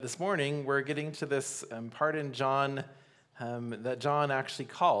This morning, we're getting to this part in John that John actually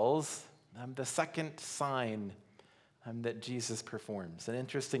calls the second sign that Jesus performs. And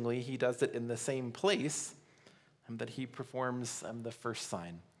interestingly, he does it in the same place that he performs the first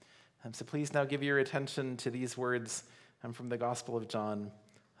sign. So please now give your attention to these words from the Gospel of John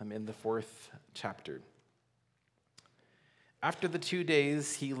in the 4th chapter. After the 2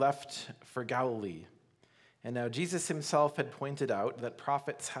 days, he left for Galilee. And now Jesus himself had pointed out that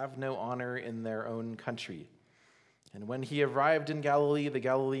prophets have no honor in their own country. And when he arrived in Galilee, the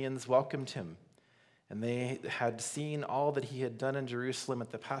Galileans welcomed him. And they had seen all that he had done in Jerusalem at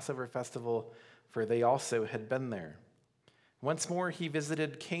the Passover festival, for they also had been there. Once more he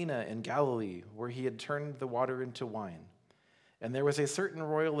visited Cana in Galilee, where he had turned the water into wine. And there was a certain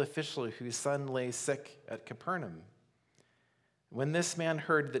royal official whose son lay sick at Capernaum. When this man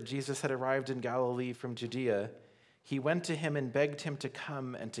heard that Jesus had arrived in Galilee from Judea, he went to him and begged him to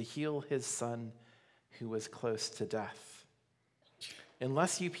come and to heal his son, who was close to death.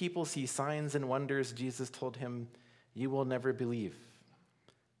 Unless you people see signs and wonders, Jesus told him, you will never believe.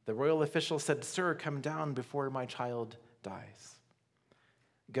 The royal official said, Sir, come down before my child dies.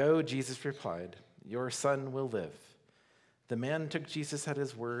 Go, Jesus replied, your son will live. The man took Jesus at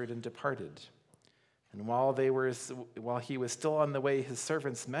his word and departed. And while he was still on the way, his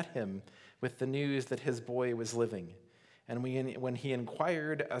servants met him with the news that his boy was living. And when he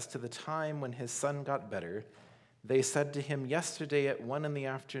inquired as to the time when his son got better, they said to him, yesterday at 1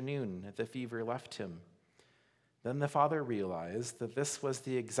 p.m, the fever left him. Then the father realized that this was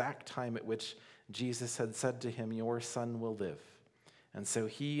the exact time at which Jesus had said to him, your son will live. And so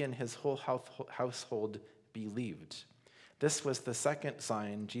he and his whole household believed. This was the second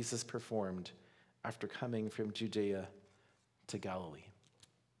sign Jesus performed after coming from Judea to Galilee.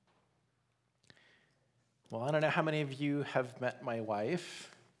 Well, I don't know how many of you have met my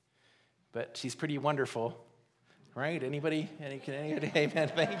wife, but she's pretty wonderful, right? Anybody?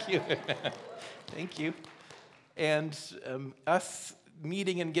 Amen. Thank you. Thank you. And us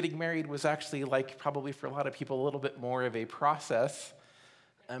meeting and getting married was actually like probably for a lot of people a little bit more of a process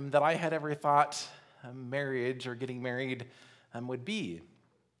that I had ever thought marriage or getting married would be.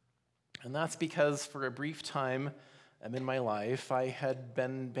 And that's because for a brief time in my life, I had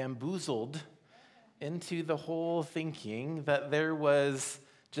been bamboozled into the whole thinking that there was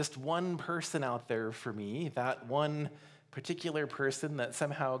just one person out there for me, that one particular person that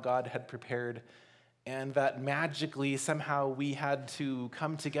somehow God had prepared, and that magically somehow we had to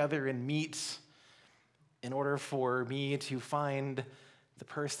come together and meet in order for me to find the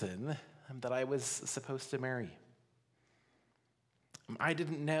person that I was supposed to marry. I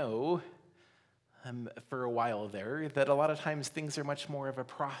didn't know for a while there that a lot of times things are much more of a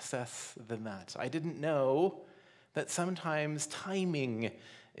process than that. I didn't know that sometimes timing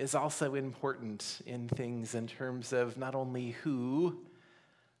is also important in things in terms of not only who,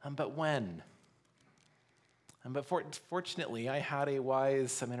 but when. But fortunately, I had a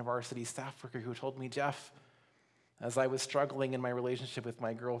wise university staff worker who told me, Jeff, as I was struggling in my relationship with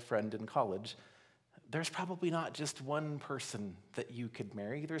my girlfriend in college, there's probably not just one person that you could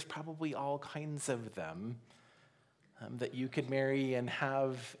marry. There's probably all kinds of them that you could marry and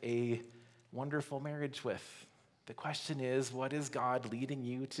have a wonderful marriage with. The question is, what is God leading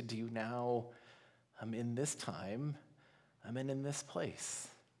you to do now in this time and in this place?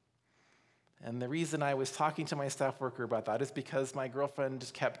 And the reason I was talking to my staff worker about that is because my girlfriend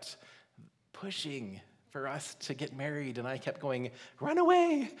just kept pushing for us to get married, and I kept going, run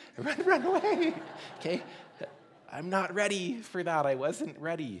away, run away, okay? I'm not ready for that. I wasn't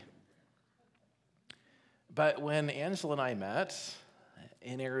ready. But when Angela and I met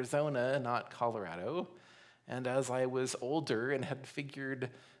in Arizona, not Colorado, and as I was older and had figured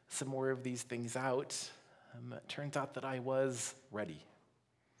some more of these things out, it turns out that I was ready.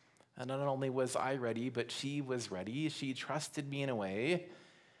 And not only was I ready, but she was ready. She trusted me in a way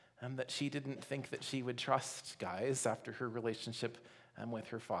that she didn't think that she would trust guys after her relationship with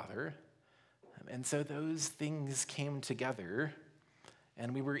her father. And so those things came together,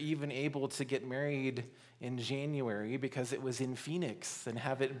 and we were even able to get married in January because it was in Phoenix, and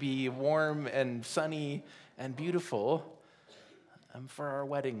have it be warm and sunny and beautiful for our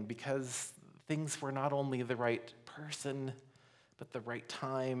wedding, because things were not only the right person, but the right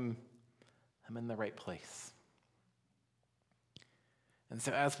time and in the right place. And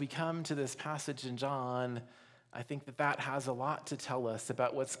so as we come to this passage in John, I think that has a lot to tell us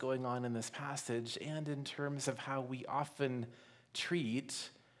about what's going on in this passage, and in terms of how we often treat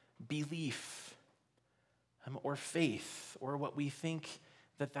belief or faith, or what we think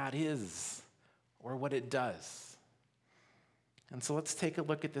that is, or what it does. And so let's take a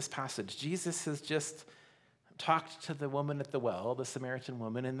look at this passage. Jesus has just talked to the woman at the well, the Samaritan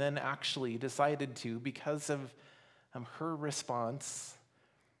woman, and then actually decided to, because of her response,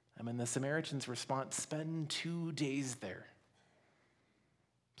 and the Samaritan's response, spend 2 days there.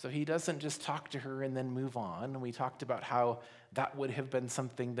 So he doesn't just talk to her and then move on. We talked about how that would have been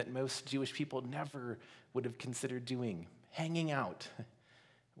something that most Jewish people never would have considered doing, hanging out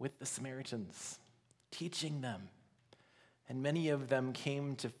with the Samaritans, teaching them. And many of them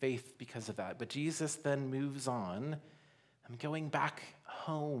came to faith because of that. But Jesus then moves on, going back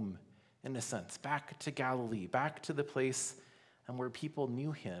home, in a sense, back to Galilee, back to the place where people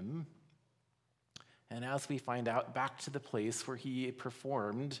knew him. And as we find out, back to the place where he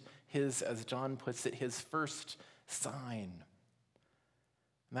performed his, as John puts it, his first sign.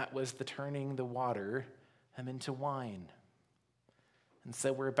 And that was the turning the water into wine. And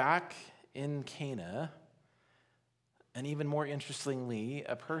so we're back in Cana. And even more interestingly,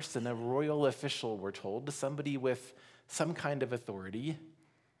 a person, a royal official, we're told, somebody with some kind of authority,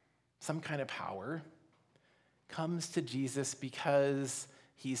 some kind of power, comes to Jesus because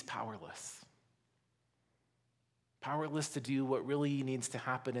he's powerless. Powerless to do what really needs to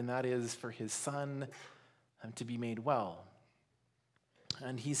happen, and that is for his son to be made well.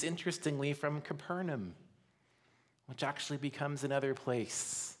 And he's interestingly from Capernaum, which actually becomes another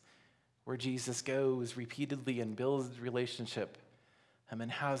place where Jesus goes repeatedly and builds relationship and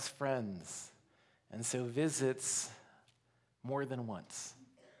has friends, and so visits more than once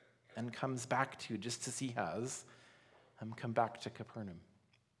and comes back to, just as he has, come back to Capernaum.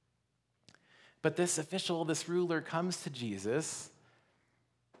 But this official, this ruler, comes to Jesus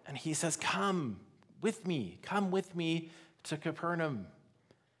and he says, come with me to Capernaum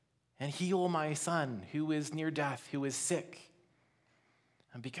and heal my son who is near death, who is sick.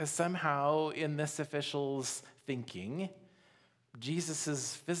 And because somehow in this official's thinking,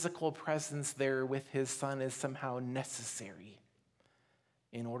 Jesus' physical presence there with his son is somehow necessary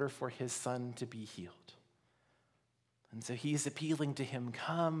in order for his son to be healed. And so he's appealing to him,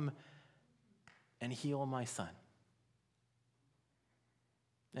 come and heal my son.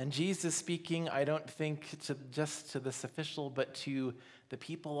 And Jesus speaking, I don't think just to this official, but to the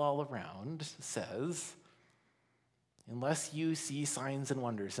people all around, says, unless you see signs and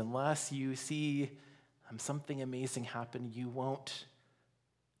wonders, unless you see something amazing happen, you won't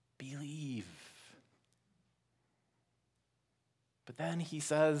believe. But then he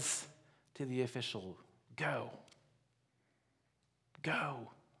says to the official, go,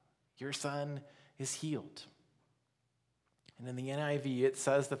 your son is healed. And in the NIV, it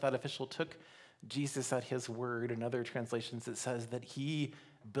says that official took Jesus at his word. In other translations, it says that he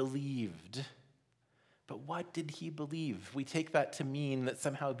believed. But what did he believe? We take that to mean that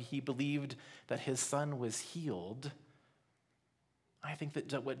somehow he believed that his son was healed. I think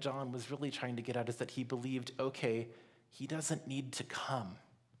that what John was really trying to get at is that he believed, okay, he doesn't need to come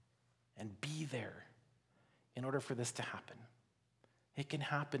and be there in order for this to happen. It can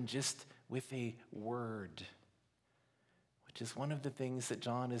happen just with a word, which is one of the things that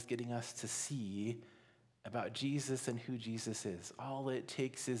John is getting us to see about Jesus and who Jesus is. All it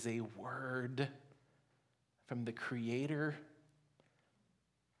takes is a word from the Creator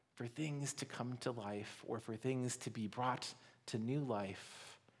for things to come to life or for things to be brought to new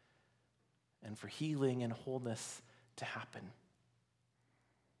life and for healing and wholeness to happen.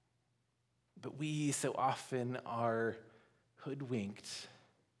 But we so often are hoodwinked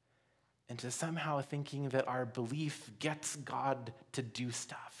into somehow thinking that our belief gets God to do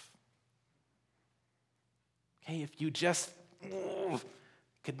stuff. Okay, if you just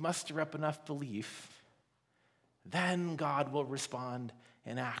could muster up enough belief, then God will respond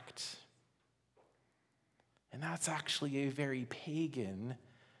and act. And that's actually a very pagan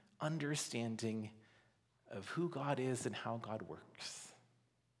understanding of who God is and how God works.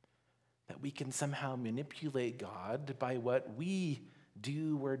 That we can somehow manipulate God by what we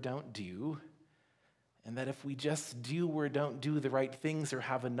do or don't do, and that if we just do or don't do the right things or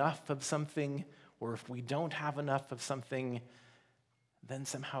have enough of something, or if we don't have enough of something, then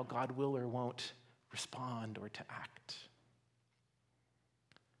somehow God will or won't respond or to act.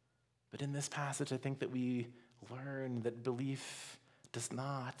 But in this passage, I think that we learn that belief does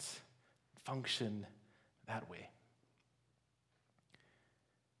not function that way.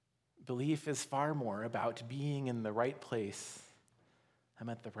 Belief is far more about being in the right place and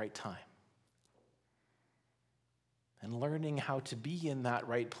at the right time. And learning how to be in that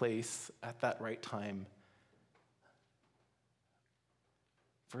right place at that right time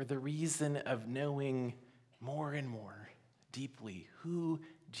for the reason of knowing more and more deeply who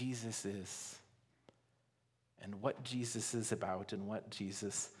Jesus is and what Jesus is about and what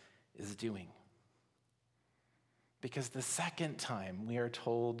Jesus is doing. Because the second time we are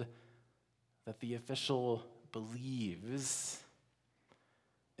told that the official believes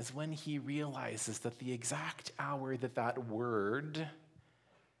is when he realizes that the exact hour that word,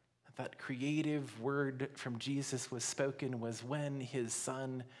 that creative word from Jesus was spoken was when his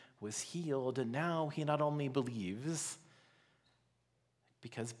son was healed. And now he not only believes,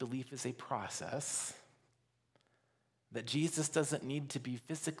 because belief is a process, that Jesus doesn't need to be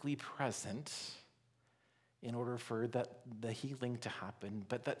physically present in order for the healing to happen,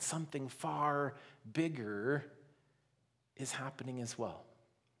 but that something far bigger is happening as well.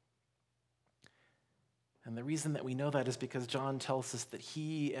 And the reason that we know that is because John tells us that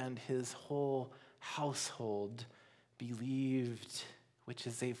he and his whole household believed, which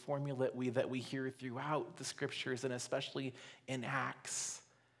is a formula that we hear throughout the scriptures and especially in Acts,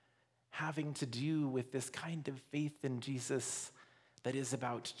 having to do with this kind of faith in Jesus that is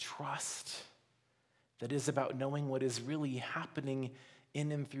about trust, that is about knowing what is really happening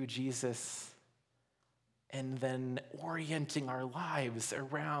in and through Jesus, and then orienting our lives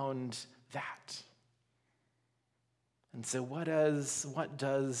around that. And so what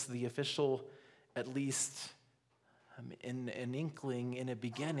does the official, at least in an inkling, in a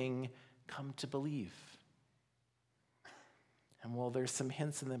beginning, come to believe? And well, there's some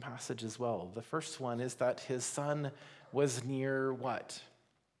hints in the passage as well. The first one is that his son was near what?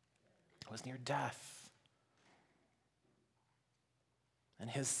 Was near death. And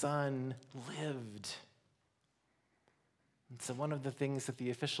his son lived. And so one of the things that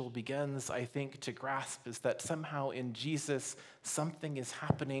the official begins, I think, to grasp is that somehow in Jesus, something is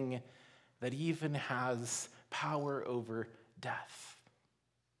happening that even has power over death.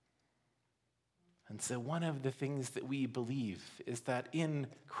 And so one of the things that we believe is that in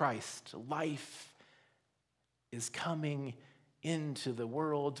Christ, life is coming into the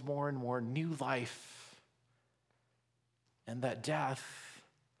world, more and more new life, and that death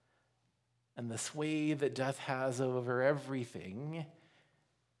and the sway that death has over everything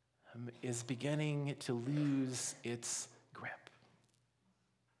is beginning to lose its grip.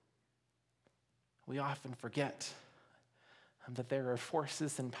 We often forget that there are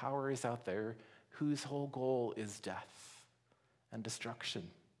forces and powers out there whose whole goal is death and destruction,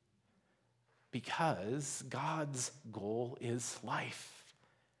 because God's goal is life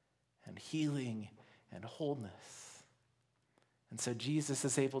and healing and wholeness. And so Jesus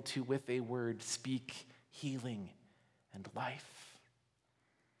is able to, with a word, speak healing and life.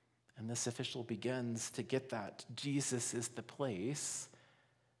 And this official begins to get that Jesus is the place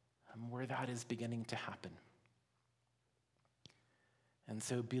where that is beginning to happen. And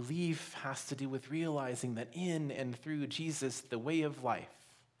so belief has to do with realizing that in and through Jesus, the way of life,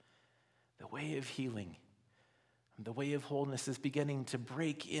 the way of healing, the way of wholeness is beginning to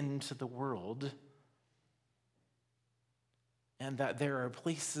break into the world. And that there are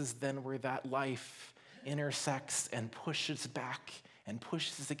places then where that life intersects and pushes back and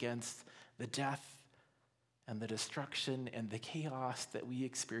pushes against the death and the destruction and the chaos that we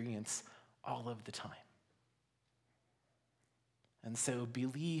experience all of the time. And so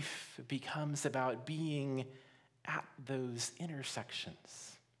belief becomes about being at those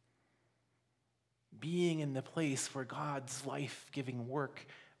intersections, being in the place where God's life-giving work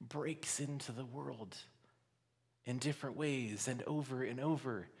breaks into the world in different ways and over and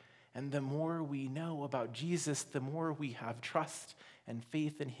over. And the more we know about Jesus, the more we have trust and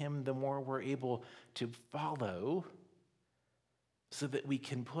faith in him, the more we're able to follow so that we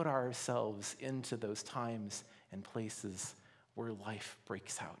can put ourselves into those times and places where life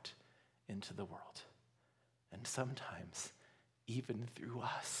breaks out into the world. And sometimes even through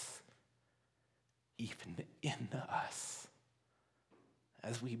us, even in us,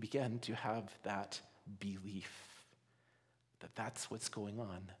 as we begin to have that belief that that's what's going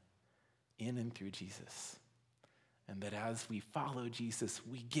on in and through Jesus. And that as we follow Jesus,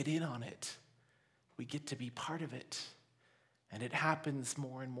 we get in on it. We get to be part of it. And it happens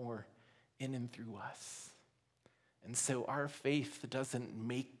more and more in and through us. And so our faith doesn't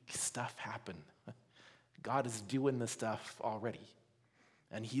make stuff happen. God is doing the stuff already.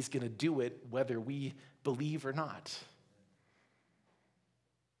 And he's going to do it whether we believe or not.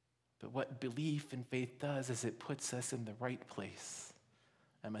 But what belief and faith does is it puts us in the right place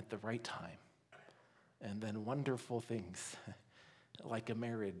and at the right time. And then wonderful things like a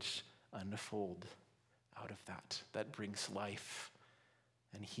marriage unfold out of that brings life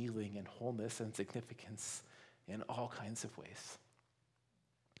and healing and wholeness and significance in all kinds of ways.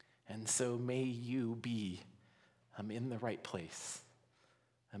 And so may you be in the right place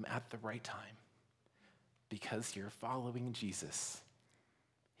at the right time because you're following Jesus,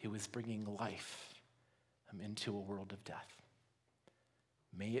 who is bringing life into a world of death.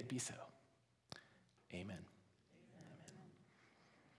 May it be so. Amen.